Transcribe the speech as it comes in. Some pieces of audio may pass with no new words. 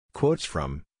Quotes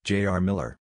from J.R.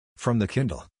 Miller. From the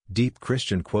Kindle, Deep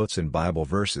Christian Quotes and Bible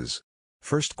Verses.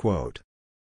 First quote.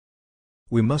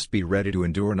 We must be ready to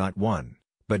endure not one,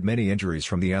 but many injuries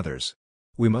from the others.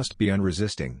 We must be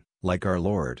unresisting, like our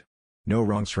Lord. No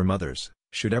wrongs from others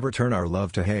should ever turn our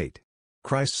love to hate.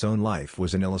 Christ's own life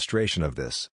was an illustration of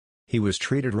this. He was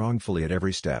treated wrongfully at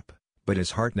every step, but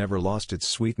his heart never lost its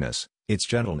sweetness, its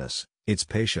gentleness, its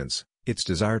patience, its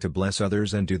desire to bless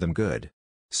others and do them good.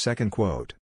 Second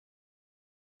quote.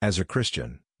 As a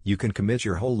Christian, you can commit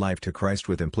your whole life to Christ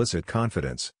with implicit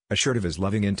confidence, assured of his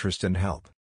loving interest and help.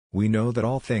 We know that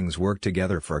all things work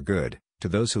together for good, to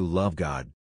those who love God.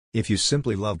 If you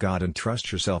simply love God and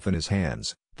trust yourself in his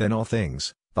hands, then all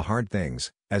things, the hard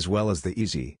things, as well as the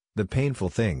easy, the painful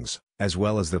things, as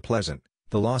well as the pleasant,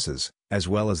 the losses, as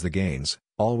well as the gains,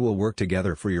 all will work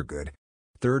together for your good.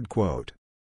 Third quote.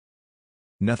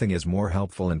 Nothing is more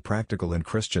helpful and practical in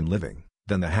Christian living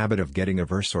than the habit of getting a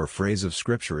verse or phrase of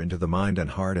Scripture into the mind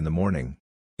and heart in the morning.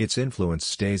 Its influence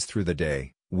stays through the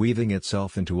day, weaving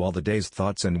itself into all the day's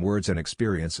thoughts and words and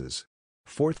experiences.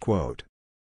 Fourth quote.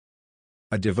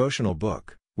 A devotional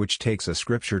book, which takes a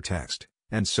Scripture text,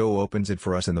 and so opens it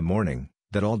for us in the morning,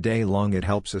 that all day long it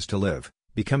helps us to live,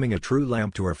 becoming a true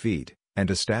lamp to our feet, and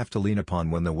a staff to lean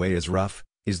upon when the way is rough,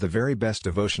 is the very best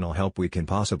devotional help we can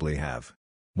possibly have.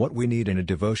 What we need in a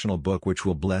devotional book which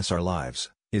will bless our lives,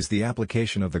 is the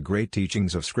application of the great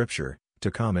teachings of Scripture,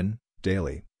 to common,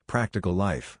 daily, practical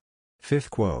life. Fifth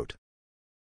quote.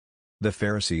 The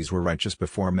Pharisees were righteous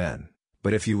before men,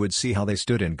 but if you would see how they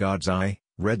stood in God's eye,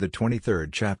 read the 23rd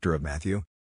chapter of Matthew.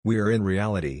 We are in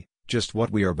reality, just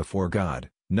what we are before God,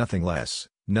 nothing less,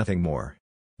 nothing more.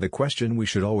 The question we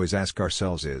should always ask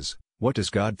ourselves is, what does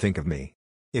God think of me?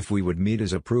 If we would meet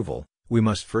his approval, we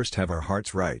must first have our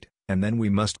hearts right, and then we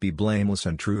must be blameless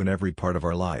and true in every part of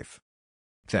our life.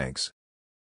 Thanks.